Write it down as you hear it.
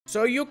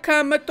So you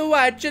come to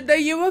watch the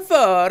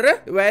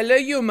EU4? Well,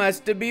 you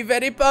must be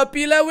very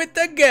popular with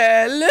the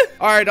girl.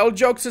 Alright, all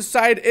jokes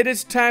aside, it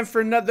is time for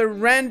another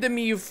random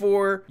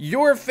EU4.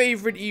 Your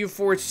favorite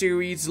EU4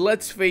 series,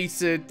 let's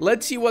face it.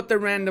 Let's see what the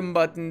random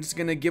button's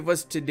gonna give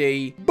us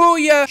today.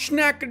 Booyah!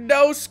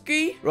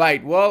 Schnackadowski!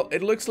 Right, well,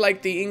 it looks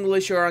like the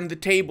English are on the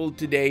table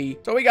today.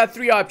 So we got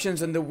three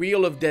options on the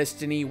Wheel of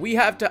Destiny. We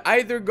have to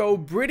either go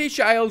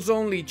British Isles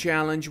only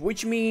challenge,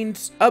 which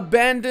means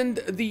abandon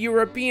the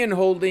European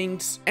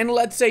holdings and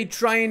let's say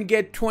try and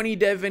get 20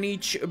 dev in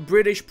each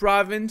British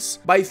province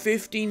by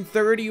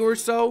 1530 or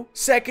so.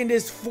 Second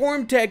is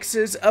form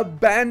Texas,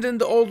 abandon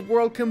the old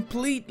world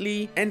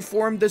completely and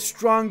form the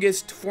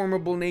strongest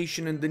formable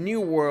nation in the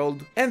new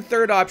world. And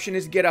third option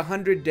is get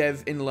 100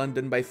 dev in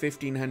London by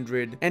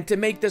 1500. And to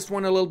make this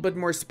one a little bit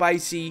more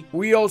spicy,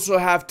 we also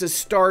have to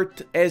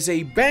start as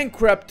a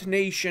bankrupt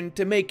nation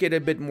to make it a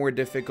bit more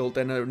difficult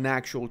and an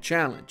actual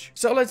challenge.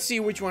 So let's see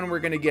which one we're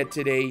gonna get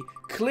today.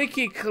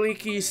 Clicky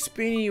clicky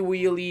spinny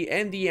wheelie,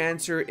 and the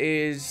answer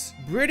is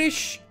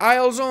British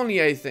Isles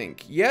only, I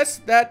think.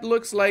 Yes, that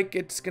looks like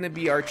it's gonna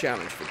be our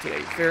challenge for today.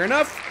 Fair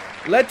enough.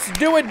 Let's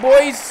do it,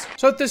 boys!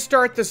 So to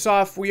start this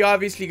off, we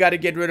obviously got to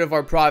get rid of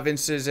our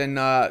provinces and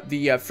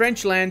the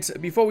French lands.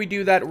 Before we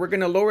do that, we're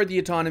going to lower the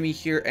autonomy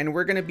here, and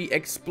we're going to be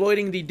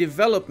exploiting the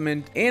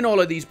development in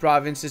all of these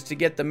provinces to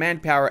get the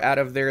manpower out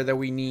of there that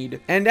we need.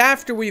 And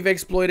after we've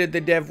exploited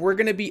the dev, we're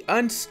going to be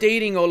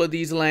unstating all of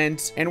these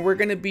lands, and we're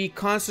going to be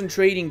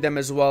concentrating them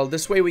as well.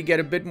 This way we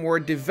get a bit more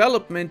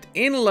development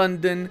in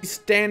London,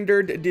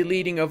 standard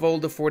deleting of all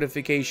the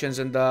fortifications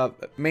in the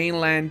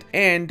mainland,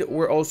 and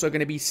we're also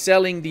going to be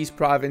selling these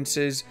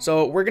provinces.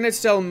 So we're gonna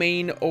sell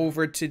Maine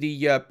over to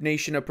the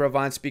nation of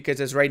Provence because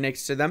it's right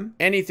next to them.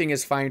 Anything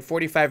is fine.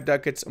 45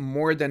 ducats,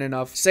 more than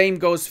enough. Same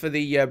goes for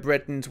the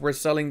Britons. We're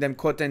selling them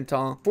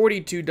Cotentin.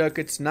 42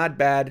 ducats, not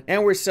bad.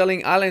 And we're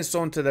selling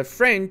Alençon to the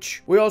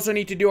French. We also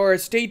need to do our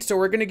estates, so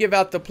we're gonna give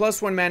out the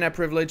 +1 mana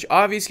privilege.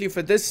 Obviously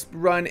for this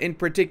run in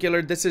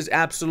particular, this is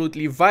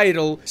absolutely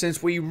vital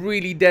since we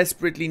really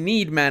desperately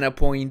need mana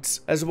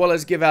points, as well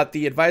as give out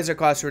the advisor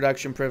cost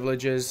reduction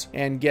privileges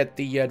and get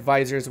the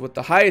advisors with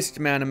the highest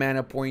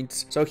mana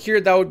points. So here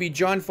that would be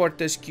John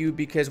Fortescue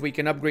because we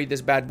can upgrade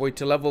this bad boy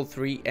to level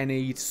 3 and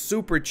he's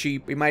super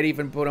cheap. We might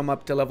even put him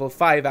up to level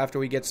 5 after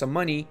we get some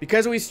money.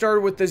 Because we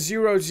started with the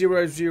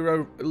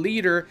 000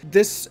 leader,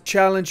 this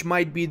challenge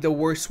might be the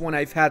worst one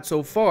I've had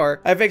so far.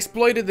 I've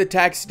exploited the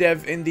tax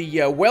dev in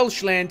the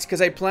Welsh lands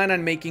because I plan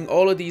on making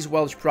all of these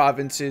Welsh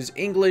provinces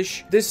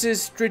English. This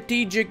is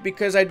strategic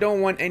because I don't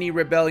want any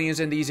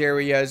rebellions in these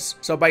areas.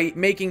 So by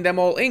making them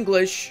all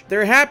English,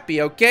 they're happy,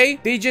 okay?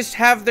 They just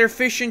have their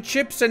fish and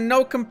chips and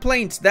no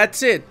complaints.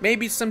 That's it.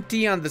 Maybe some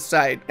tea on the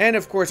side. And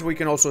of course we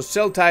can also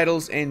sell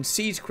titles and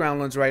seize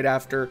crownlands right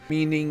after,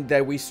 meaning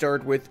that we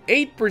start with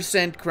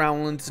 8%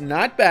 crownlands.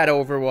 Not bad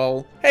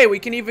overall. Hey, we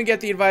can even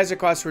get the advisor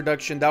cost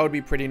reduction. That would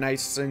be pretty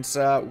nice since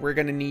we're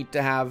gonna need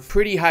to have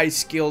pretty high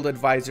skilled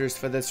advisors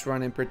for this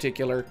run in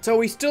particular. So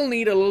we still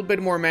need a little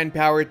bit more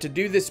manpower to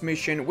do this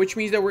mission, which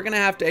means that we're gonna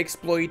have to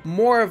exploit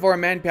more of our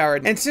manpower.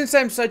 And since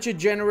I'm such a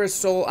generous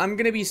soul, I'm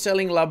gonna be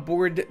selling La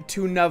Bourde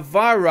to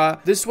Navarra.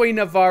 This way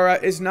Navarra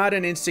is not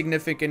an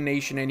insignificant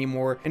nation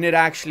anymore, and it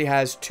actually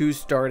has 2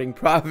 starting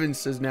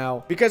provinces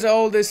now. Because of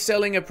all this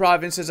selling of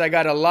provinces, I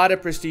got a lot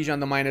of prestige on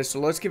the minus, so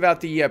let's give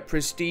out the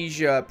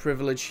prestige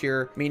privilege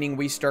here, meaning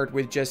we start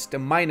with just a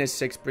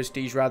 -6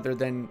 prestige rather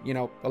than, you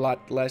know, a lot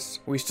less.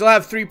 We still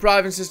have 3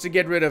 provinces to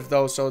get rid of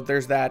though, so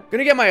there's that.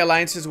 Gonna get my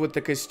alliances with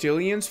the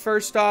Castilians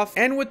first off,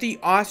 and with the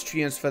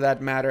Austrians for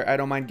that matter. I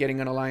don't mind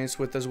getting an alliance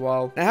with as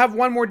well. I have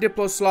one more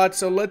Diplo slot,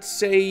 so let's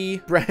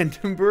say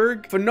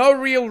Brandenburg, for no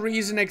real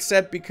reason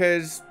except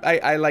because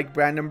I like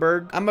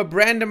Brandenburg. I'm a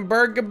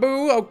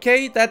Brandenburg-a-boo,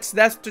 okay? That's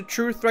the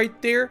truth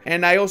right there.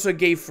 And I also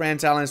gave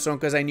France Alençon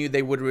because I knew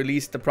they would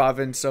release the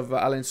province of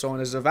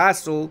Alençon as a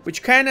vassal,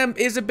 which kind of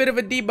is a bit of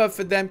a debuff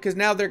for them because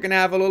now they're gonna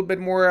have a little bit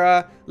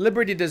more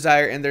liberty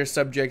desire in their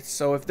subjects.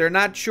 So if they're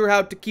not sure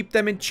how to keep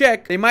them in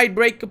check, they might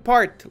break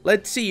apart.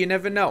 Let's see, you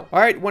never know.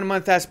 Alright, 1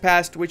 month has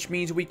passed, which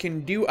means we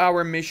can do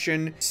our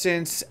mission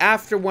since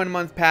after 1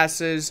 month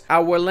passes,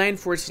 our land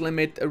force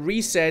limit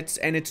resets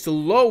and it's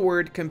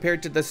lowered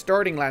compared to the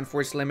starting land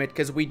force limit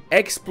because we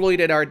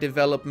exploited our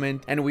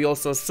development and we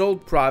also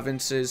sold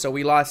provinces, so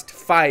we lost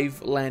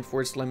 5 land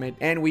force limit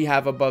and we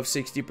have above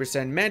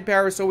 60%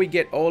 manpower, so we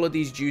get all of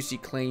these juicy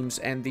claims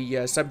and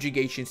the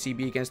subjugation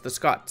CB against the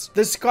Scots.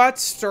 The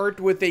Scots start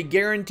with a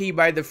guarantee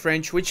by the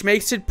French, which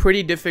makes it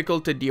pretty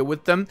difficult to deal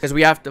with them because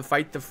we have to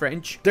fight the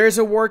French. There's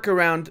a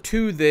workaround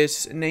to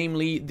this,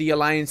 namely the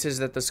alliances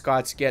that the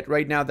Scots get.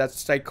 Right now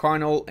that's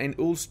Tyrconnell and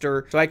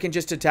Ulster, so I can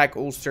just attack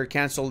Ulster,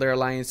 cancel their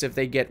alliance if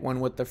they get one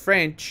with the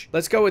French.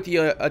 Let's go with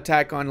the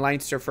attack on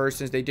Leinster first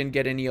since they didn't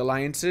get any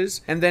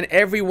alliances. And then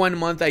every 1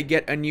 month I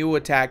get a new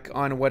attack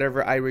on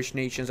whatever Irish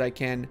nations I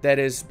can. That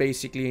is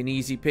basically an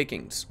easy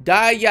pickings.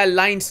 Die ya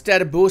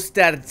Leinster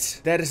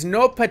bastards. There's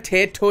no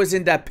potatoes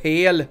in the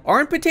pail.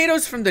 Aren't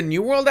potatoes from the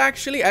New World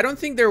actually? I don't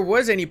think there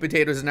was any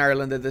potatoes in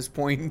Ireland at this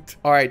point.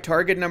 Alright,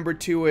 target number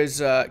 2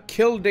 is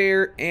Kildare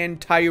Kildare,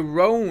 and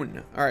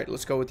Tyrone. All right,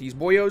 let's go with these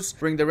boyos.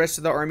 Bring the rest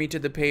of the army to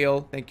the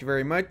Pale. Thank you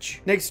very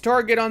much. Next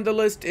target on the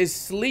list is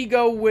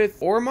Sligo with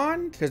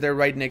Ormond, because they're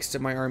right next to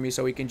my army,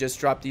 so we can just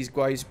drop these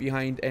guys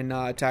behind and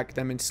attack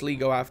them in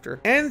Sligo after.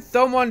 And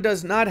Thomond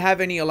does not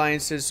have any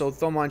alliances, so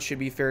Thomond should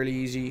be fairly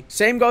easy.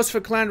 Same goes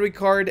for Clan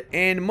Ricard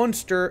and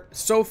Munster.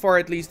 So far,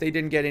 at least, they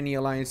didn't get any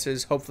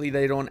alliances. Hopefully,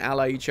 they don't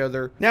ally each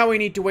other. Now we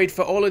need to wait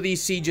for all of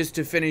these sieges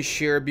to finish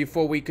here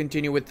before we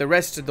continue with the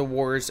rest of the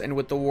wars and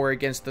with the war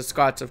against the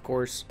Scots, of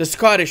course. The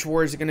Scottish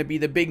war is going to be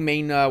the big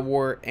main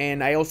war,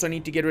 and I also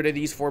need to get rid of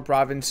these 4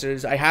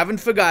 provinces. I haven't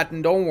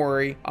forgotten, don't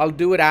worry. I'll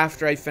do it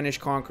after I finish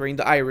conquering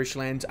the Irish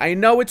lands. I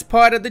know it's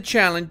part of the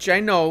challenge, I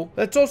know.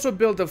 Let's also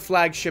build a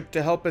flagship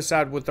to help us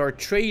out with our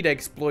trade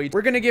exploits.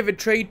 We're going to give it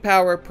trade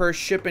power per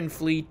ship and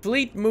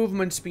fleet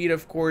movement speed,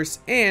 of course,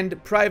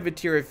 and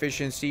privateer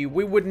efficiency.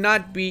 We would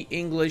not be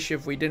English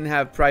if we didn't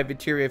have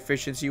privateer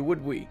efficiency,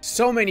 would we?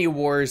 So many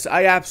wars.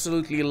 I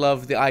absolutely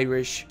love the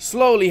Irish.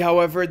 Slowly,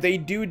 however, they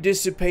do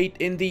dissipate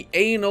in the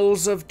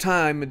annals of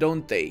time,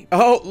 don't they?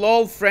 Oh,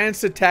 lol,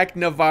 France attacked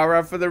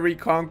Navarra for the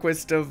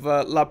reconquest of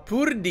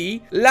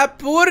Lapurdi.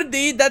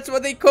 Lapurdi, that's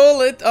what they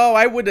call it. Oh,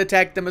 I would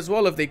attack them as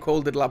well if they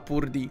called it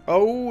Lapurdi.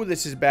 Oh,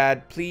 this is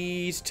bad.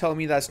 Please tell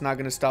me that's not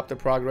going to stop the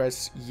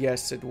progress.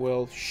 Yes, it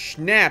will.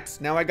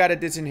 Snaps. Now I gotta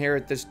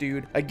disinherit this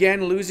dude.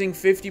 Again, losing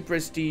 50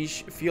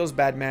 prestige. Feels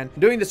bad, man.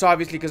 I'm doing this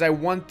obviously because I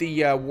want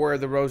the War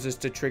of the Roses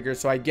to trigger,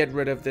 so I get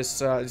rid of this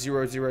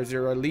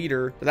 000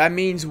 leader. But that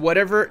means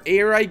whatever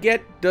heir I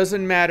get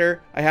doesn't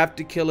matter. I have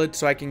to kill it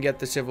so I can get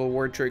the Civil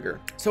War trigger.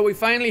 So we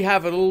finally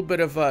have a little bit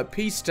of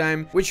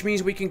peacetime, which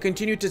means we can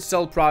continue to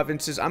sell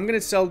provinces. I'm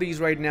gonna sell these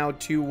right now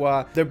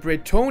to the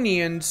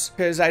Bretonians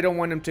because I don't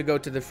want them to go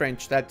to the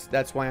French.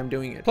 That's why I'm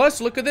doing it.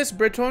 Plus, look at this.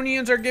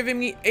 Bretonians are giving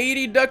me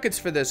 80 ducats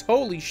for this.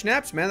 Holy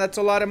snaps, man. That's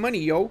a lot of money,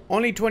 yo.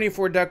 Only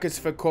 24 ducats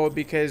for Code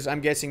because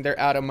I'm guessing they're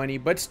out of money,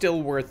 but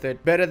still worth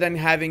it. Better than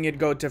having it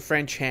go to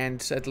French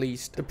hands, at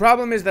least. The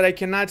problem is that I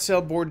cannot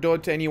sell Bordeaux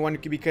to anyone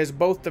because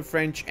both the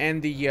French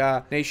and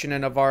the nation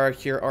of Navarre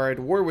here are at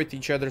war with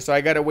each other, so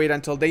I gotta wait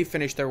until they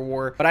finish their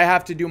war. But I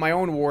have to do my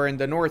own war in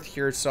the north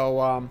here,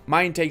 so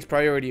mine takes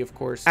priority, of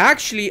course.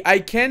 Actually, I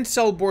can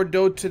sell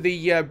Bordeaux to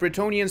the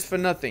Bretonians for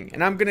nothing,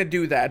 and I'm gonna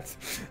do that.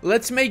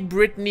 Let's make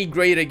Brittany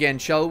great again,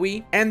 shall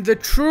we? And the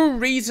true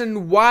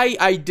reason why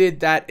I did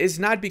that is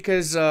not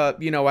because,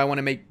 you know, I want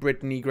to make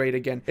Brittany great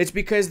again. It's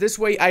because this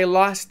way I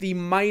lost the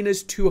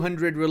minus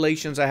 200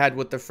 relations I had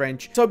with the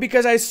French. So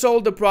because I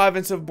sold the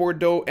province of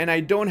Bordeaux and I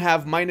don't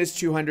have minus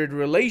 200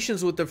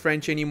 relations with the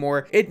French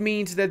anymore, it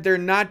means that they're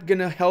not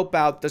gonna help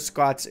out the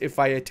Scots if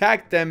I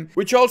attack them,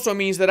 which also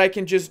means that I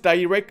can just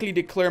directly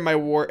declare my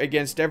war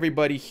against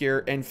everybody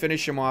here and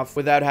finish them off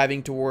without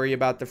having to worry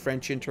about the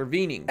French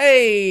intervening.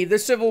 Hey, the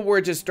Civil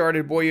War just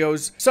started,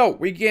 boyos. So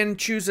we can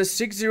choose a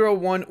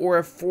 601 or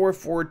a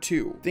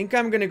 442. I think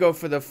I'm gonna go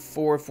for the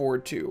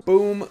 442.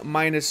 Boom,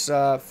 minus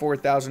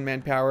 4,000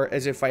 manpower,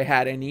 as if I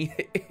had any.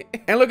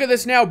 And look at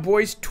this now,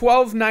 boys.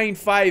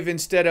 1295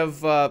 instead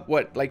of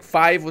what, like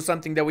 5 was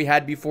something that we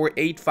had before.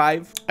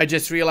 85. I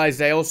just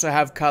realized I also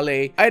have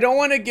Calais. I don't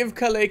want to give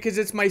Calais because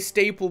it's my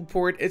staple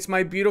port. It's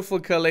my beautiful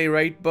Calais,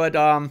 right? But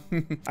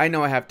I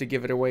know I have to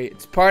give it away.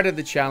 It's part of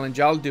the challenge.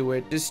 I'll do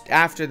it just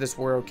after this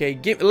war, okay?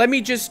 Let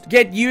me just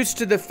get used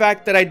to the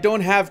fact that I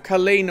don't have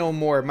Calais no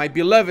more. My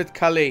beloved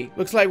Calais.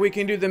 Looks like we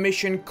can do the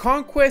mission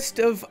Conquest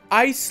of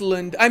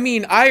Ireland,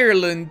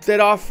 that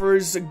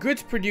offers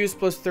goods produced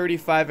plus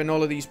 35 in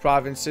all of these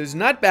provinces.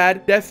 Not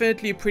bad.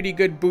 Definitely a pretty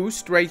good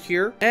boost right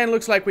here. And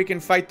looks like we can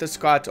fight the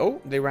Scots.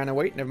 Oh, they ran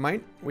away. Never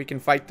mind. We can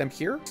fight them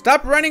here.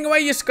 Stop running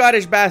away, you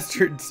Scottish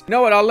bastards. You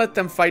know what? I'll let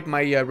them fight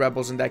my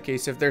rebels in that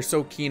case if they're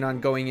so keen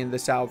on going in the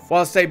south.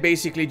 Whilst I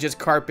basically just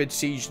carpet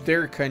siege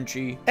their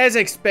country. As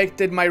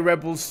expected, my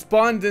rebels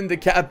spawned in the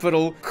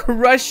capital,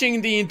 crushing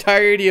the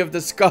entirety of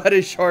the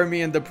Scottish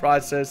army in the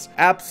process.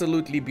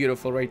 Absolutely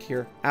beautiful right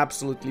here.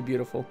 Absolutely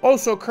beautiful.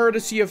 Also,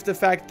 courtesy of the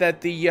fact that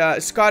the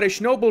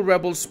Scottish noble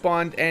rebels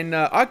spawned and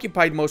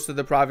occupied most of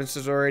the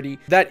provinces already,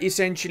 that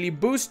essentially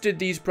boosted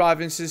these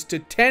provinces to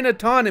 10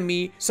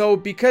 autonomy. So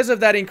because of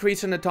that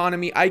increase in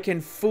autonomy, I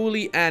can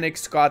fully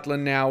annex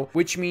Scotland now,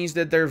 which means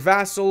that their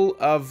vassal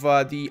of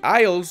the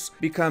Isles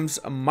becomes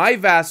my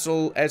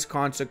vassal as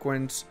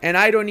consequence, and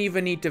I don't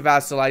even need to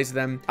vassalize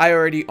them. I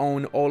already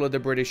own all of the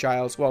British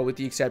Isles, well, with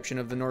the exception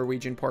of the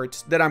Norwegian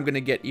parts that I'm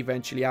gonna get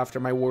eventually after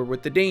my war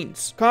with the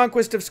Danes.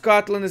 Conquest of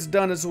Scotland is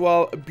done as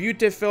well.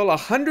 Beautiful.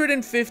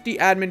 150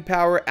 admin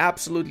power,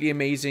 absolutely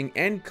amazing,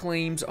 and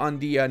claims on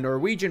the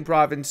Norwegian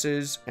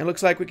provinces. And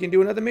looks like we can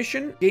do another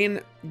mission.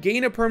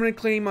 Gain a permanent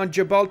claim on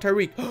Jabal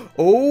Tariq.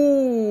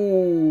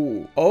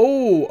 Oh,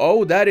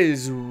 that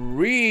is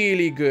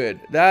really good.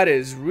 That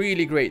is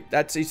really great.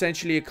 That's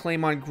essentially a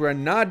claim on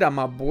Granada,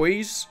 my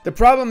boys. The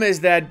problem is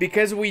that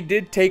because we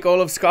did take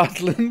all of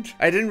Scotland,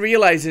 I didn't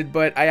realize it,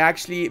 but I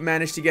actually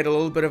managed to get a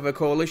little bit of a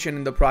coalition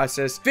in the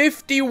process.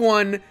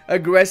 51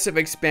 aggressive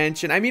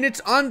expansion. I mean,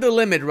 it's on the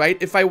limit, right?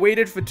 If I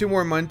waited for 2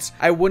 more months,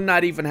 I would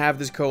not even have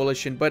this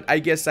coalition, but I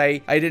guess I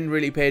didn't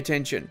really pay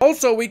attention.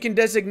 Also, we can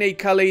designate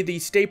Calais the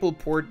staple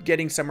port,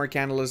 getting some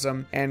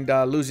mercantilism and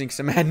losing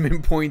some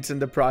admin points in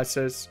the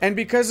process. And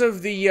because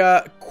of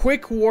the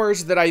quick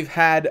wars that I've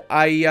had,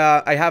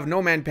 I have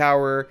no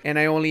manpower and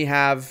I only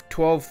have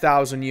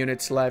 12,000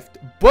 units left.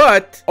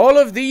 But all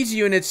of these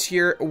units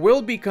here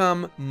will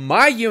become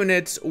my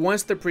units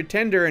once the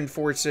Pretender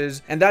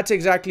enforces, and that's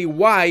exactly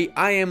why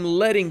I am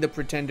letting the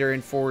Pretender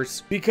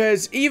enforce,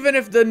 because even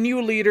if the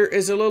new leader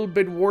is a little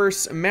bit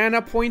worse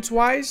mana points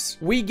wise,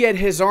 we get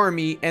his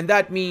army, and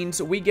that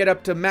means we get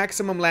up to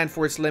maximum land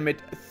force limit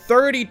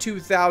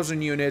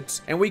 32,000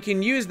 units, and we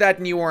can use that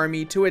new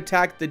army to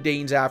attack the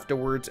Danes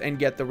afterwards and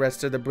get the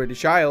rest of the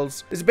British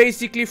Isles. It's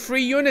basically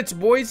free units,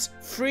 boys.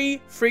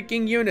 Free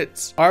freaking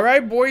units.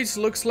 Alright, boys,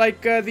 looks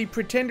like the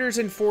Pretender's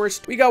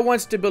enforced. We got 1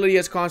 stability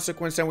as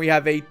consequence, and we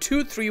have a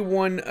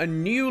 2-3-1, a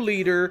new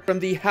leader from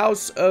the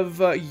House of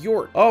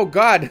York. Oh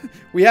god,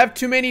 we have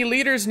too many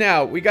leaders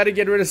now. We got to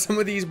get rid of some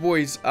of these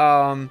boys.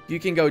 You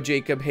can go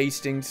Jacob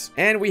Hastings.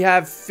 And we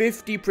have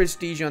 50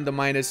 prestige on the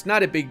minus.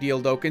 Not a big deal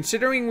though,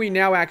 considering we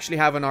now actually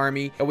have an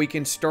army and we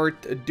can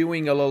start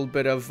doing a little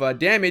bit of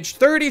damage.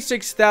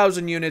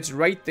 36,000 units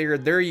right there.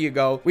 There you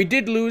go. We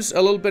did lose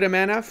a little bit of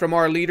mana from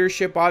our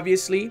leadership,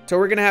 obviously, so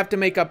we're gonna have to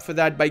make up for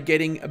that by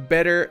getting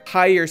better,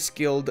 higher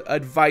skilled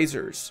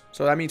advisors.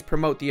 So that means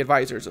promote the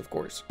advisors, of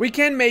course. We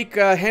can make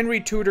Henry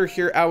Tudor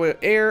here our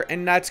heir,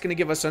 and that's gonna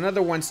give us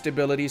another 1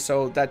 stability,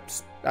 so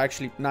that's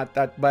actually not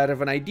that bad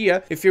of an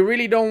idea. If you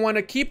really don't want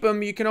to keep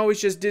him, you can always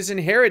just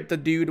disinherit the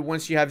dude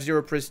once you have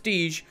 0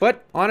 prestige.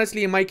 But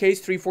honestly, in my case,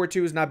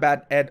 342 is not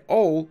bad at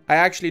all. I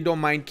actually don't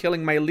mind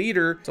killing my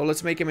leader, so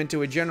let's make him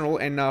into a general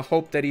and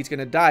hope that he's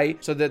gonna die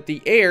so that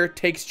the heir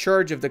takes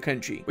charge of the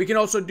country. We can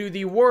also do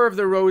the War of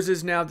the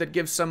Roses now, that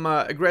gives some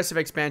aggressive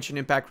expansion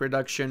impact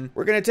reduction.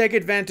 We're gonna take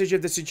advantage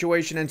of the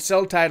situation and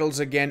sell titles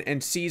again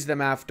and seize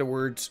them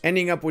afterwards,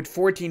 ending up with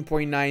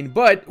 14.9,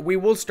 but we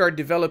will start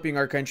developing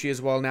our country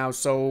as well now,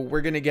 so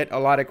we're gonna get a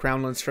lot of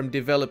crownlands from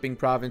developing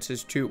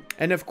provinces too.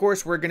 And of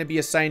course, we're gonna be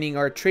assigning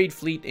our trade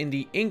fleet in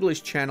the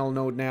English Channel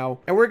node now,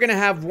 and we're gonna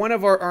have one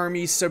of our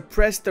armies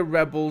suppress the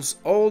rebels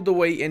all the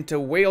way into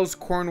Wales,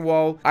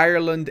 Cornwall,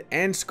 Ireland,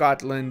 and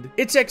Scotland.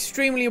 It's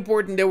extremely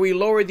important that we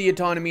lower the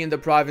autonomy in the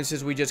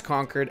provinces we just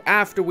conquered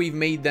after we've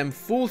made them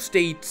full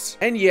states.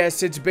 And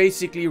yes, it's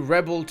basically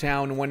rebel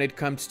town when it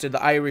comes to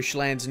the Irish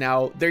lands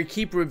now. They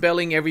keep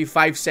rebelling every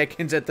 5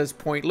 seconds at this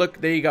point. Look,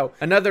 there you go.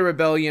 Another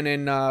rebellion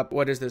in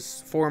what is this?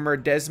 Former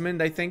Desmond,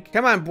 I think.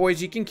 Come on,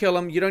 boys, you can kill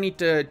him. You don't need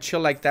to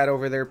chill like that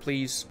over there,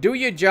 please. Do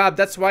your job.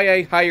 That's why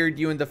I hired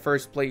you in the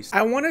first place.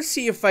 I want to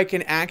see if I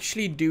can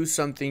actually do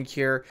something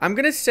here. I'm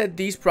gonna set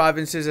these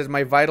provinces as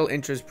my vital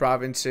interest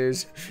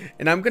provinces,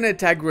 and I'm gonna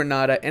attack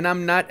Granada, and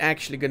I'm not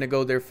actually gonna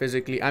go there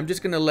physically. I'm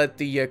just gonna let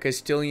the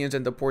Castilians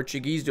and the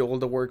Portuguese do all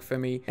the work for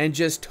me, and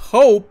just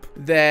hope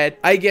that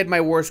I get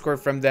my war score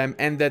from them,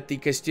 and that the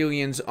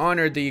Castilians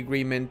honor the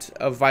agreement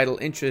of vital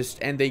interest,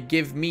 and they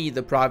give me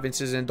the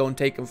provinces and don't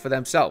take them for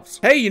themselves.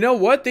 Hey, you know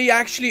what? They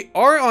actually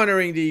are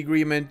honoring the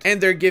agreement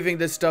and they're giving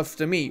this stuff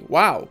to me.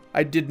 Wow,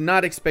 I did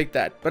not expect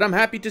that, but I'm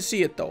happy to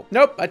see it though.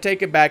 Nope, I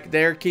take it back.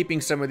 They're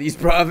keeping some of these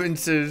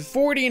provinces.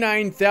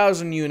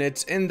 49,000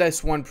 units in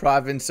this one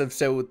province of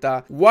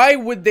Ceuta. Why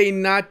would they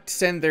not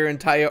send their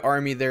entire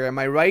army there? Am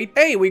I right?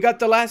 Hey, we got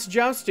the last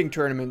jousting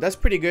tournament. That's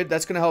pretty good.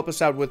 That's gonna help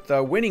us out with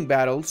winning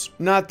battles.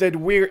 Not that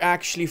we're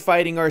actually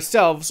fighting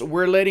ourselves.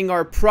 We're letting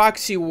our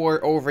proxy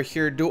war over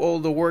here do all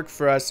the work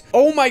for us.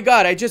 Oh my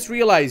god, I just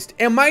realized.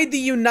 Am I the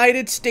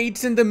United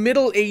States in the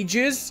Middle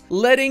Ages,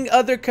 letting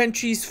other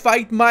countries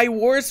fight my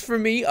wars for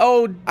me?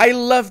 Oh, I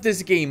love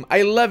this game.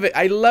 I love it.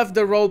 I love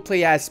the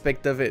roleplay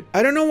aspect of it.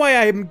 I don't know why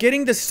I'm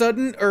getting the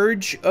sudden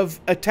urge of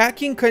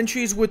attacking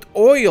countries with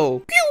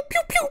oil. Pew,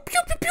 pew, pew,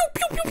 pew, pew, pew,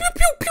 pew, pew,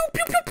 pew, pew, pew,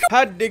 pew, pew.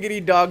 Hot diggity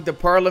dog, the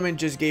parliament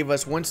just gave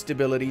us 1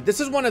 stability.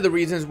 This is one of the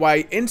reasons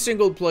why in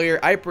single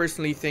player, I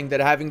personally think that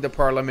having the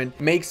parliament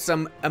makes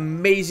some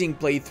amazing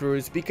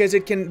playthroughs, because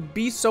it can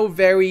be so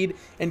varied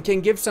and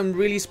can give some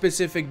really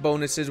specific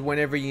bonuses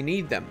whenever you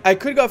need them. I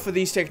could go for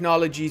these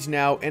technologies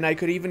now, and I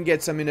could even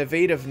get some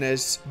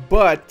innovativeness,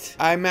 but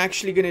I'm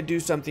actually going to do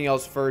something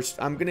else first.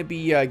 I'm going to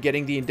be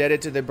getting the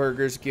Indebted to the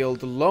Burghers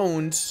Guild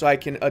loans so I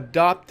can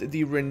adopt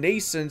the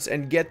Renaissance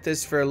and get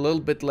this for a little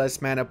bit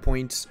less mana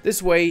points.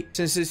 This way,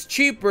 since this is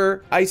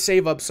cheaper, I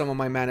save up some of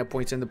my mana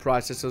points in the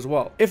process as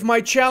well. If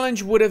my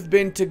challenge would have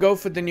been to go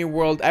for the New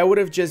World, I would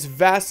have just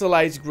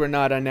vassalized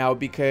Granada now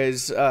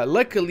because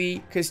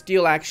luckily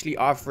Castile actually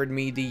offered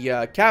me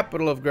the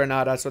capital of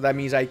Granada, so that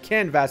means I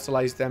can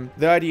vassalize them.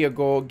 There you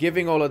go,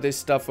 giving all of this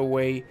stuff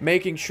away,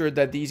 making sure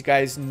that these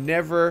guys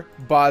never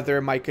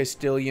bother my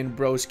Castilian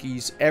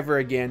broskies ever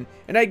again.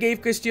 And I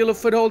gave Castile a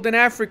foothold in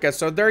Africa,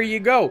 so there you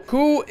go.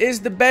 Who is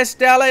the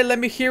best ally? Let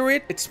me hear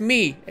it. It's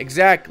me.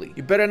 Exactly.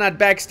 You better not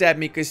backstab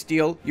me,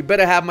 Castile. You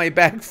better have my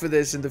back for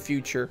this in the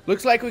future.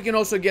 Looks like we can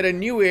also get a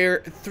new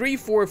heir,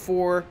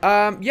 344.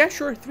 Yeah,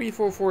 sure,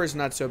 344 is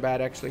not so bad,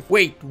 actually.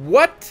 Wait,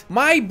 what?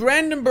 My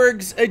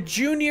Brandenburg's a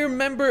junior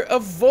member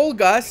of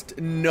Volgast?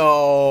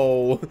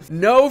 No.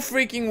 No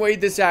freaking way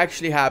this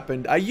actually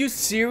happened. Are you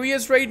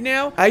serious right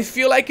now? I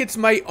feel like it's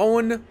my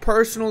own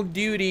personal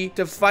duty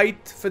to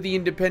fight for the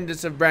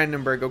independence of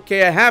Brandenburg,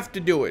 okay? I have to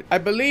do it. I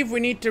believe we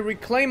need to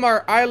reclaim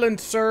our island,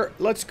 sir.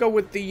 Let's go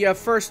with the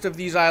first of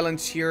these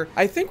islands here.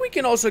 I think we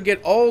can also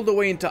get all the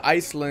way into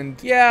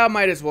Iceland. Yeah,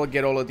 might as well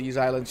get all of these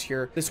islands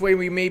here. This way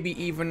we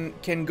maybe even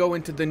can go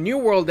into the New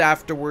World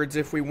afterwards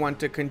if we want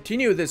to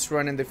continue this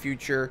run in the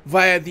future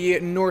via the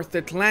North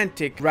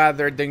Atlantic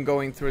rather than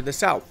going through the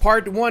south.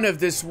 Part 1 of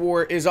this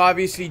war is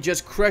obviously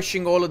just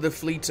crushing all of the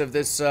fleets of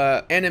this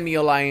enemy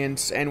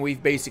alliance, and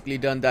we've basically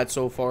done that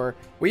so far.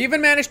 We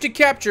even managed to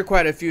capture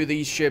quite a few of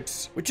these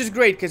ships, which is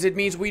great because it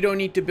means we don't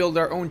need to build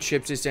our own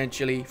ships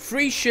essentially.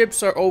 Free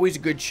ships are always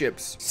good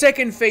ships.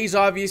 Second phase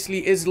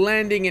obviously is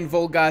landing in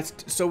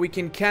Volgast so we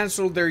can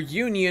cancel their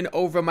union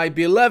over my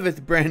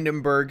beloved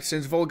Brandenburg,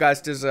 since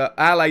Volgast is an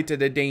ally to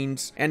the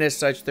Danes and as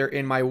such they're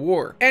in my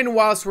war. And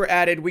whilst we're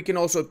at it, we can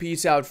also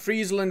peace out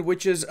Friesland,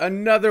 which is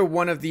another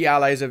one of the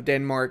allies of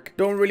Denmark.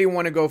 Don't really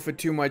want to go for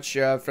too much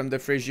from the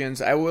Frisians.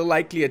 I will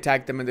likely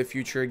attack them in the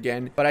future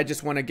again, but I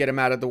just want to get them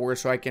out of the war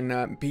so I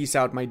can peace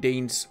out my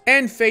Danes.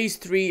 And phase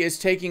 3 is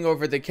taking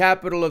over the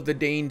capital of the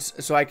Danes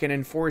so I can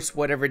enforce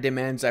whatever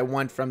demands I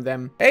want from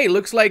them. Hey,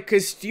 looks like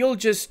Castile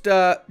just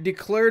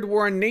declared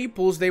war on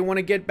Naples. They want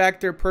to get back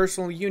their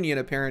personal union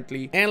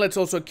apparently. And let's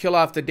also kill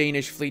off the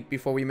Danish fleet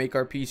before we make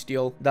our peace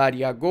deal. There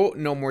you go.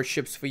 No more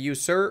ships for you,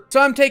 sir.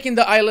 So I'm taking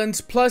the islands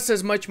plus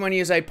as much money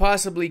as I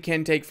possibly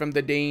can take from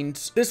the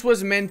Danes. This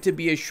was meant to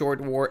be a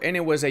short war, and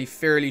it was a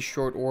fairly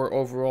short war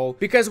overall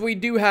because we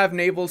do have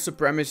naval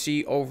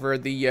supremacy over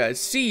the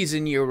seas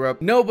in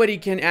Europe. Nobody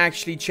can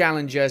actually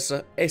challenge us,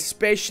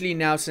 especially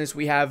now since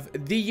we have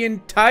the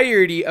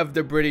entirety of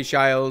the British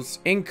Isles,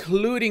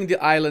 including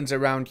the islands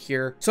around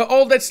here. So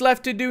all that's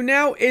left to do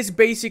now is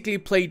basically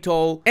play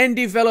tall and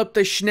develop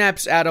the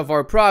schnapps out of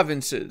our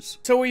provinces.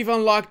 So we've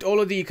unlocked all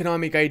of the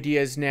economic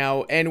ideas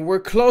now, and we're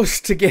close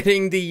to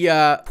getting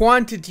the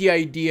quantity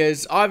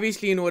ideas.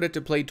 Obviously, in order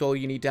to play tall,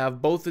 you need to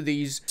have both of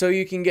these, so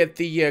you can get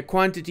the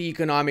quantity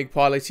economic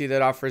policy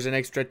that offers an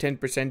extra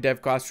 10%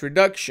 dev cost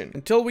reduction.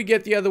 Until we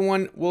get the other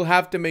one, we'll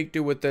have to make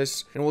do with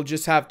this, and we'll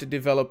just have to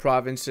develop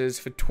provinces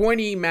for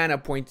 20 mana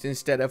points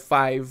instead of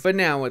 5, for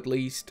now at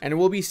least. And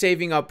we'll be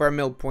saving up our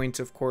mill points,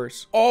 of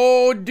course.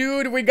 Oh,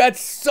 dude, we got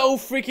so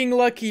freaking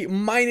lucky.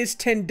 Minus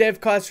 10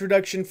 dev cost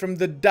reduction from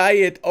the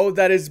diet. Oh,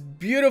 that is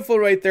beautiful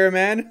right there,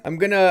 man. I'm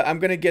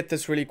gonna get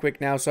this really quick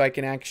now so I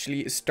can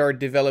actually start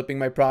developing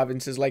my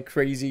provinces like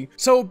crazy.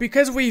 So,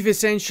 because we've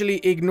essentially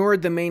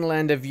ignored the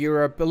mainland of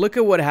Europe, look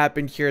at what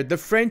happened here. The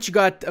French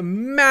got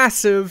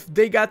massive.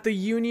 They got the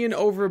union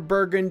over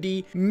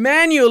Burgundy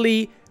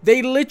manually.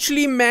 They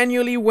literally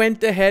manually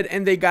went ahead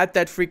and they got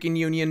that freaking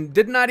union.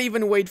 Did not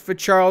even wait for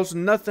Charles,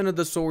 nothing of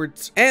the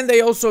sorts. And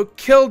they also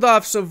killed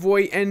off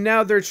Savoy, and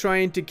now they're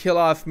trying to kill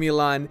off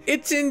Milan.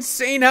 It's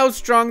insane how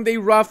strong they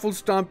raffle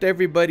stomped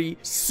everybody.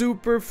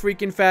 Super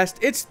freaking fast.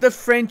 It's the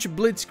French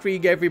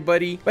blitzkrieg,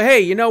 everybody. But hey,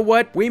 you know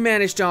what? We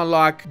managed to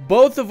unlock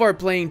both of our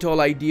playing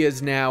tall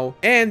ideas now.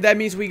 And that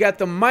means we got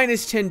the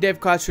minus 10 dev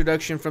cost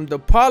reduction from the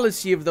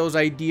policy of those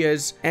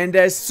ideas. And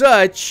as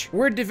such,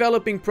 we're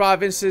developing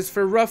provinces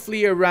for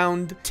roughly around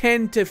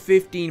 10 to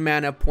 15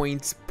 mana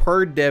points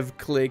per dev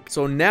click.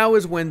 So now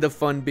is when the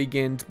fun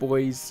begins,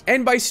 boys.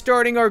 And by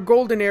starting our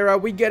golden era,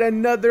 we get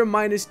another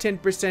minus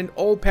 10%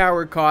 all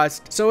power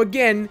cost. So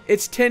again,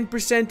 it's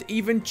 10%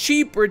 even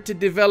cheaper to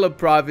develop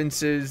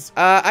provinces.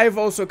 I've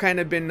also kind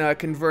of been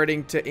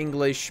converting to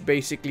English,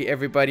 basically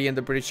everybody in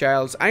the British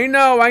Isles. I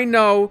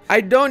know.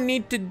 I don't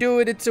need to do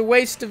it. It's a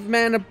waste of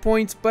mana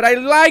points, but I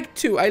like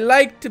to. I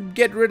like to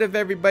get rid of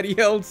everybody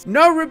else.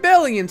 No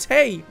rebellions.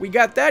 Hey, we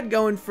got that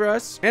going for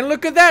us. And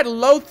look at that.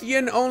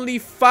 Lothian only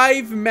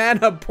 5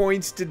 mana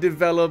points to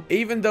develop,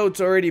 even though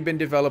it's already been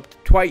developed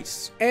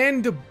twice.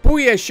 And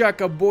booyah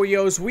shaka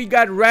boyos, we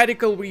got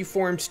radical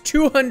reforms,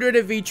 200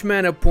 of each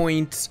mana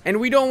points. And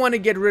we don't want to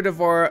get rid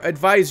of our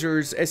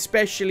advisors,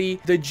 especially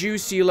the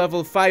juicy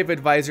level 5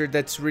 advisor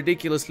that's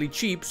ridiculously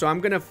cheap. So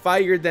I'm gonna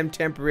fire them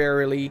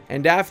temporarily,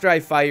 and after I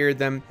fire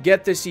them,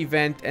 get this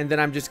event, and then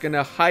I'm just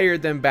gonna hire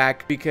them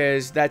back,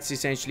 because that's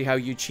essentially how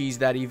you cheese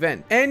that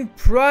event. And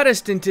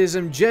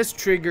Protestantism just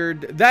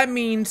triggered. That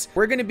means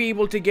we're gonna be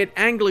able to get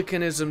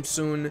Anglicanism Calvinism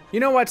soon. You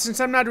know what, since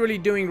I'm not really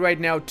doing right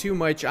now too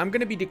much, I'm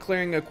gonna be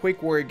declaring a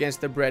quick war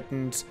against the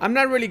Bretons. I'm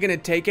not really gonna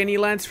take any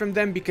lands from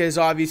them because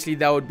obviously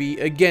that would be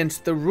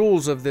against the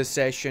rules of this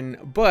session,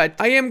 but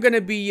I am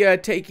gonna be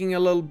taking a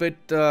little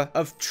bit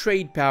of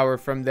trade power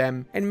from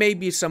them and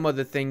maybe some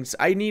other things.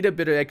 I need a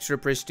bit of extra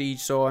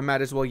prestige, so I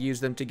might as well use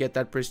them to get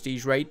that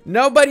prestige, right?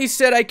 Nobody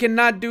said I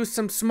cannot do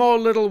some small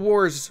little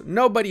wars.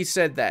 Nobody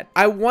said that.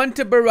 I want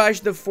to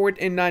barrage the fort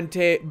in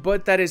Nantes,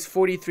 but that is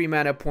 43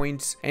 mana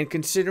points, and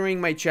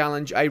considering my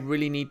challenge, I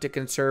really need to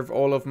conserve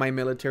all of my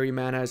military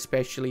mana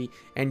especially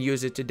and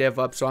use it to dev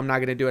up, so I'm not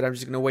gonna do it. I'm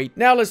just gonna wait.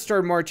 Now let's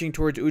start marching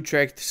towards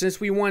Utrecht since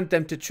we want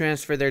them to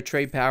transfer their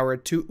trade power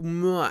to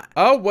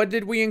Oh, what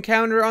did we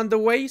encounter on the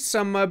way?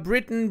 Some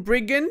Britain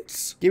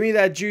brigands? Give me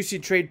that juicy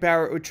trade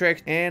power,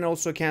 Utrecht, and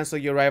also cancel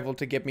your rival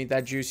to get me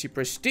that juicy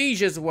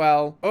prestige as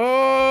well.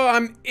 Oh,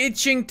 I'm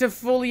itching to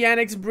fully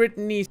annex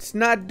Brittany. It's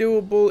not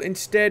doable.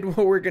 Instead,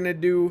 what we're gonna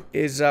do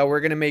is we're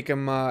gonna make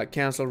them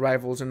cancel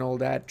rivals and all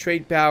that.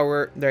 Trade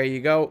power, there you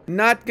go.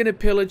 Not gonna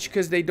pillage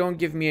because they don't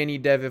give me any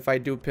dev if I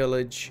do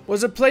pillage.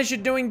 Was a pleasure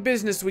doing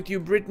business with you,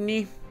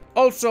 Brittany.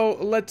 Also,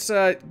 let's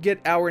get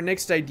our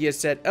next idea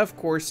set. Of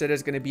course, it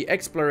is going to be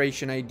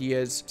exploration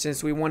ideas,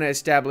 since we want to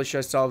establish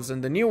ourselves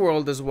in the New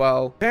World as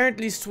well.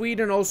 Apparently,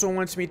 Sweden also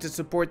wants me to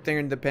support their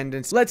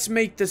independence. Let's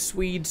make the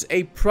Swedes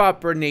a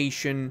proper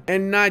nation,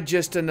 and not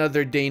just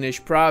another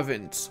Danish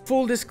province.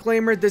 Full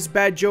disclaimer, this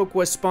bad joke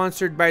was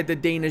sponsored by the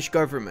Danish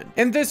government.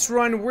 In this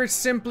run, we're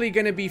simply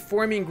going to be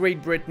forming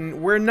Great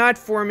Britain. We're not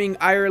forming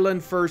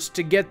Ireland first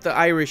to get the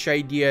Irish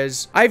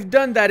ideas. I've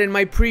done that in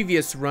my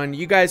previous run.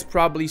 You guys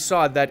probably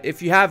saw that.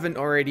 If you haven't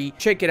already,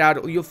 check it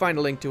out. You'll find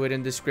a link to it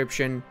in the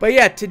description. But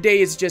yeah, today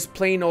is just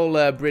plain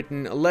old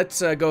Britain.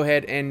 Let's go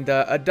ahead and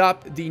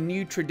adopt the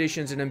new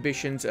traditions and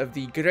ambitions of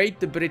the Great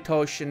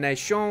British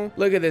Nation.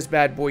 Look at this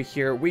bad boy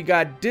here. We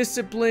got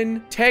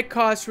discipline, tech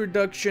cost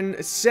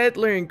reduction,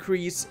 settler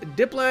increase,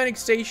 diplomatic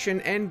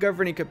annexation, and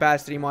governing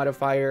capacity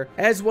modifier,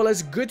 as well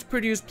as goods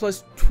produced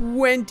plus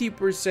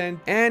 20%,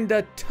 and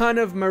a ton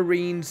of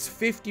marines,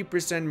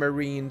 50%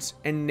 marines,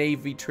 and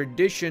navy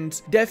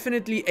traditions.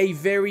 Definitely a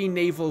very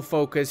naval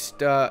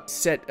focused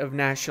set of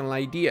national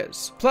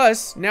ideas.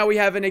 Plus, now we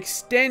have an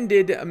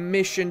extended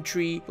mission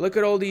tree. Look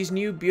at all these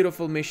new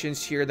beautiful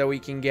missions here that we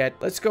can get.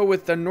 Let's go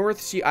with the North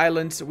Sea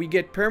Islands. We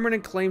get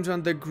permanent claims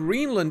on the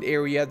Greenland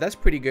area. That's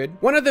pretty good.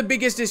 One of the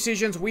biggest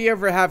decisions we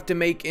ever have to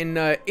make in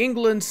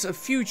England's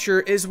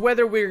future is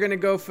whether we're going to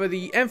go for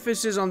the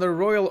emphasis on the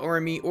Royal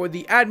Army or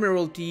the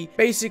Admiralty.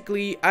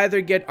 Basically, either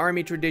get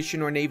Army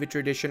tradition or Navy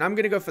tradition. I'm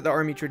going to go for the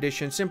Army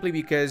tradition simply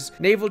because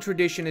Naval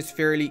tradition is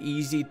fairly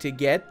easy to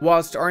get,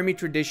 whilst Army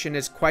tradition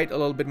is quite a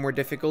little bit more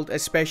difficult,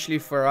 especially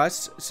for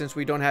us since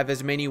we don't have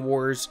as many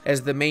wars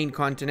as the main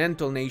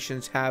continental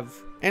nations have.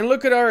 And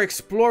look at our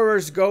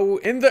explorers go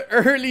in the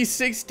early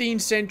 16th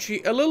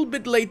century, a little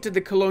bit late to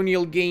the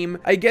colonial game.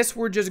 I guess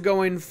we're just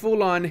going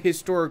full-on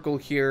historical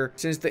here,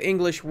 since the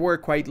English were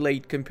quite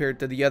late compared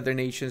to the other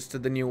nations to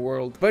the New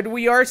World. But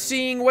we are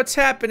seeing what's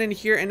happening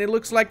here, and it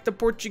looks like the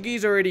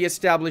Portuguese already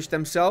established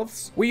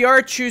themselves. We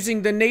are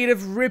choosing the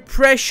native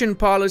repression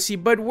policy,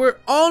 but we're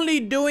only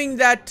doing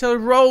that to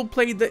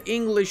roleplay the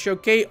English,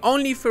 okay?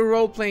 Only for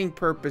role-playing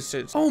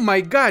purposes. Oh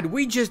my god,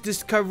 we just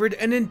discovered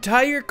an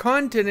entire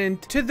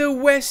continent to the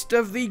west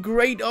of the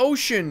Great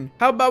Ocean.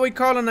 How about we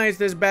colonize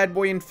this bad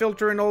boy and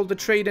filter in all the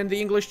trade in the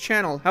English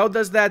Channel? How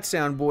does that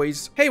sound,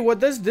 boys? Hey, what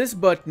does this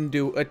button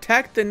do?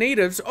 Attack the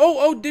natives.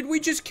 Oh, did we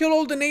just kill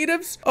all the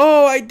natives?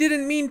 Oh, I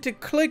didn't mean to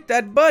click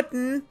that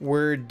button.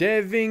 We're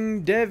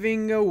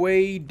deving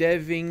away.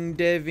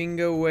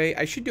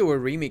 I should do a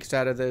remix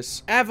out of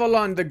this.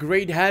 Avalon the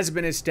Great has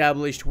been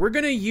established. We're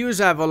gonna use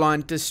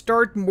Avalon to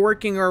start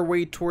working our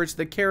way towards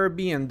the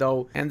Caribbean,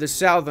 though, and the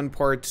southern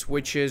parts,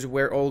 which is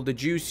where all the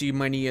juicy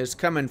money is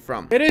coming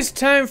from. It is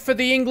time for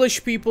the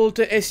English people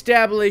to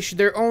establish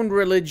their own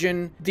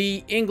religion,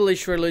 the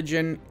English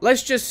religion.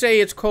 Let's just say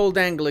it's called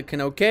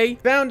Anglican, okay?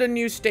 Found a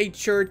new state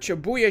church,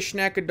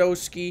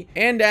 Bujashnakodowski,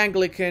 and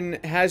Anglican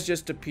has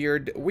just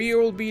appeared. We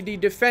will be the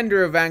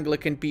defender of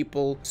Anglican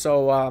people,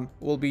 so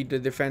we'll be the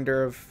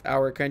defender of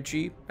our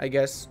country, I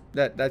guess.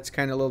 That's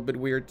kind of a little bit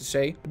weird to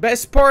say. The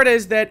best part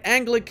is that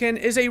Anglican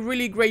is a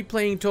really great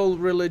playing tool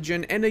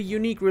religion and a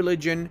unique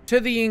religion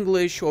to the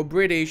English or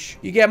British.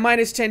 You get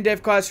minus 10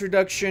 dev cost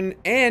reduction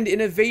and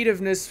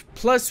innovativeness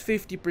plus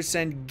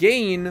 50%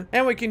 gain,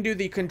 and we can do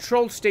the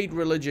control state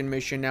religion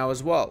mission now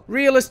as well.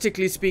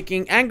 Realistically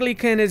speaking,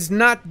 Anglican is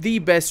not the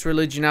best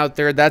religion out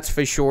there, that's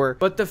for sure,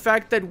 but the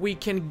fact that we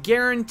can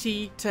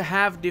guarantee to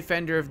have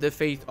defender of the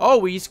faith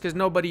always, because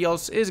nobody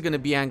else is going to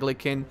be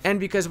Anglican, and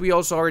because we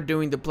also are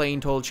doing the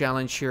playing toll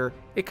challenge here,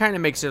 it kind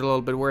of makes it a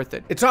little bit worth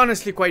it. It's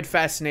honestly quite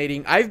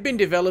fascinating. I've been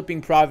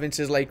developing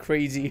provinces like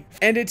crazy,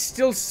 and it's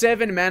still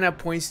 7 mana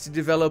points to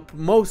develop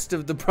most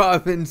of the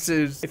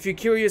provinces. If you're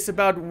curious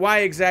about why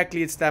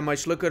exactly it's that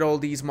much, look at all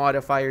these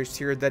modifiers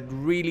here that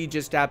really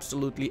just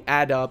absolutely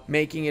add up,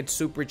 making it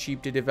super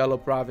cheap to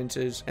develop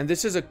provinces. And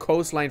this is a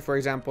coastline, for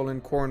example,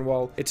 in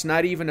Cornwall. It's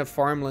not even a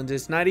farmland.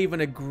 It's not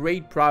even a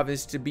great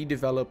province to be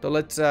developed. So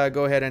let's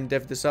go ahead and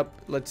dev this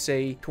up. Let's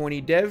say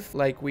 20 dev,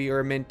 like we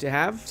are meant to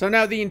have. So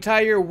now the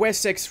entire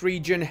Wessex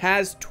region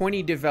has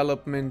 20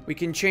 development. We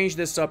can change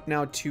this up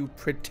now to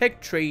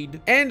protect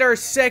trade. And our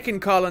second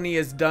colony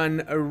is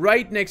done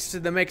right next to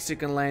the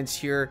Mexican lands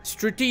here.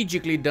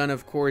 Strategically done,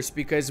 of course,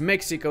 because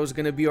Mexico is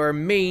going to be our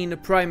main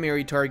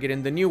primary target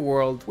in the New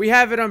World. We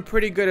have it on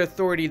pretty good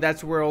authority.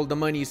 That's where all the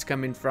money's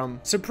coming from.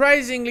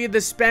 Surprisingly,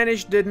 the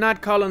Spanish did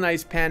not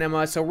colonize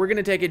Panama, so we're going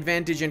to take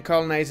advantage and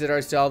colonize it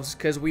ourselves,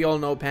 because we all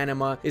know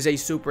Panama is a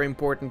super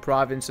important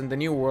province in the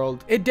New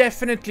World. It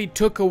definitely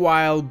took a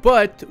while,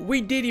 but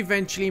we did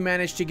eventually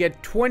manage to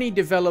get 20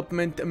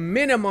 development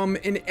minimum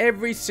in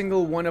every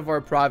single one of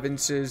our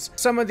provinces.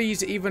 Some of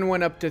these even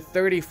went up to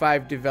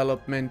 35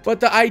 development. But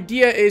the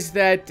idea is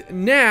that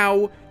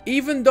now,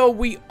 even though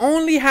we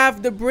only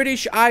have the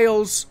British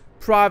Isles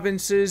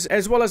provinces,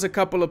 as well as a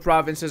couple of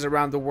provinces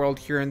around the world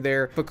here and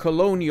there for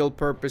colonial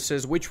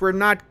purposes, which we're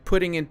not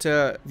putting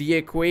into the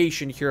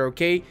equation here,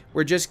 okay?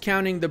 We're just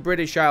counting the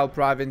British Isle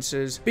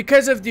provinces.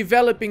 Because of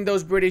developing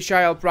those British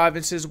Isle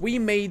provinces, we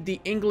made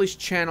the English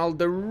Channel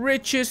the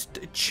richest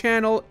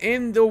channel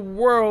in the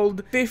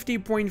world,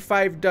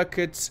 50.5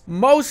 ducats,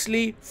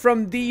 mostly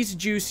from these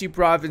juicy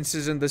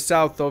provinces in the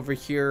south over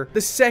here.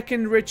 The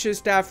second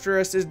richest after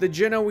us is the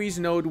Genoese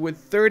node with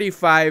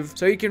 35,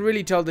 so you can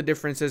really tell the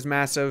difference is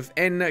massive.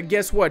 And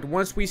guess what?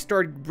 Once we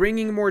start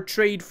bringing more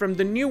trade from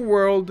the New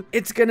World,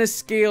 it's gonna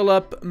scale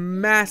up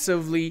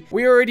massively.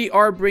 We already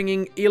are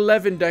bringing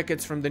 11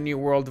 ducats from the New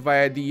World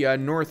via the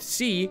North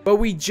Sea, but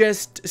we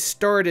just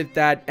started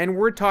that, and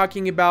we're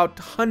talking about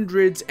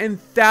hundreds and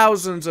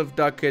thousands of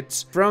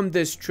ducats from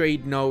this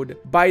trade node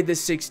by the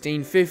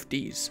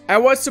 1650s. I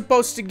was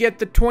supposed to get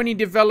the 20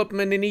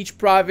 development in each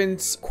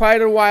province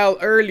quite a while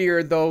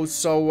earlier though,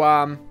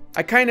 so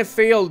I kind of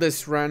failed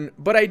this run,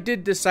 but I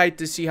did decide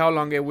to see how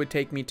long it would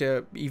take me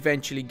to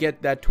eventually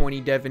get that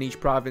 20 dev in each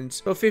province.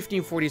 So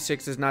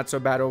 1546 is not so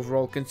bad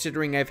overall,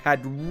 considering I've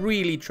had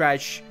really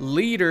trash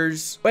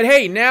leaders. But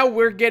hey, now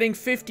we're getting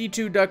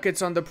 52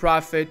 ducats on the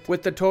profit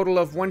with a total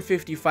of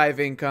 155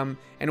 income.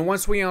 And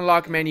once we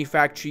unlock many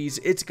factories,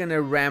 it's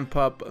gonna ramp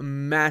up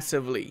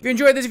massively. If you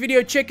enjoyed this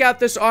video, check out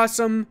this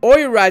awesome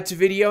Oirats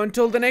video.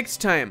 Until the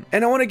next time.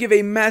 And I want to give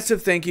a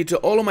massive thank you to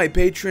all of my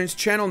patrons,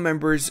 channel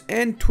members,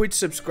 and Twitch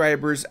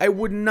subscribers. I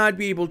would not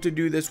be able to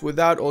do this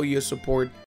without all your support.